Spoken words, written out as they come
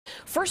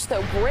First,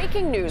 though,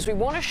 breaking news. We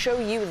want to show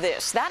you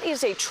this. That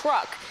is a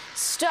truck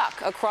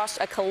stuck across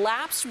a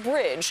collapsed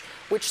bridge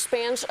which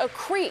spans a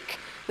creek.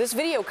 This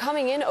video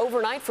coming in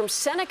overnight from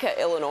Seneca,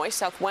 Illinois,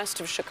 southwest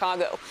of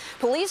Chicago.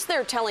 Police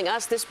there telling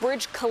us this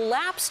bridge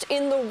collapsed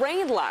in the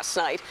rain last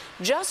night,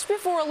 just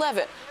before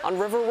 11 on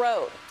River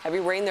Road. Heavy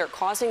rain there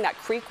causing that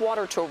creek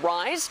water to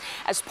rise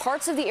as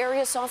parts of the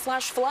area saw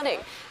flash flooding.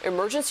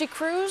 Emergency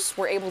crews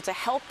were able to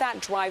help that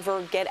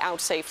driver get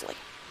out safely.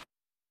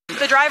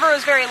 The driver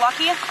was very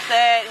lucky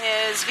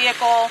that his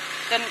vehicle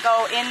didn't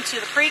go into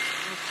the creek.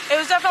 It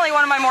was definitely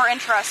one of my more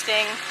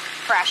interesting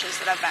crashes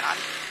that I've been on.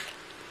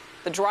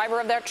 The driver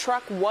of that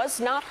truck was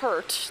not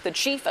hurt. The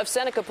chief of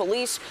Seneca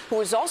Police, who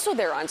was also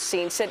there on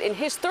scene, said in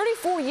his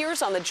 34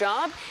 years on the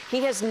job,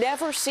 he has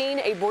never seen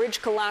a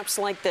bridge collapse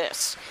like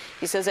this.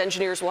 He says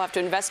engineers will have to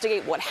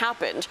investigate what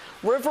happened.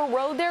 River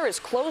Road there is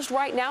closed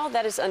right now.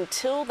 That is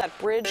until that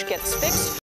bridge gets fixed.